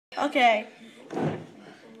Okay.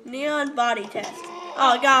 Neon body test.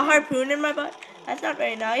 Oh, I got a harpoon in my butt. That's not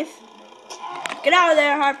very nice. Get out of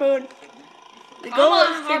there, harpoon. The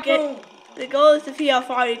goal is to see how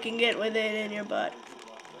far you can get with it in your butt.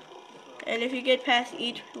 And if you get past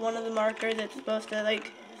each one of the markers, it's supposed to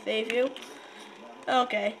like save you.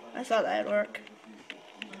 Okay, I thought that'd work.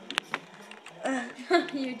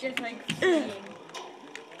 You're just like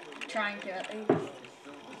trying to at least.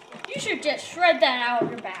 You should just shred that out of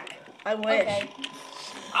your back. I wish. Okay.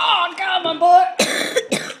 Oh God, my butt!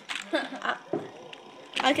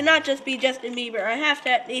 I cannot just be Justin Bieber. I have to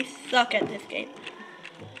at least suck at this game.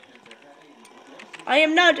 I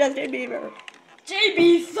am not Justin Bieber.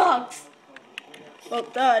 JB sucks. Well,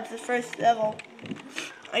 duh, it's the first level.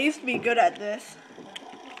 I used to be good at this.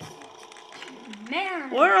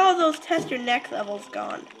 Man. Where are all those test your neck levels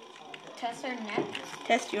gone? Test our neck?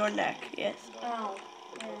 Test your neck, yes. Oh.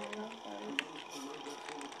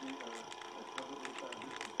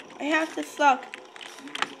 I have to suck.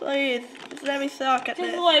 Please, just let me suck at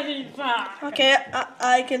this. Just let me suck. Okay,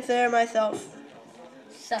 I consider myself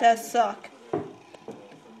to suck.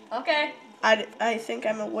 Okay. I think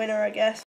I'm a winner, I guess.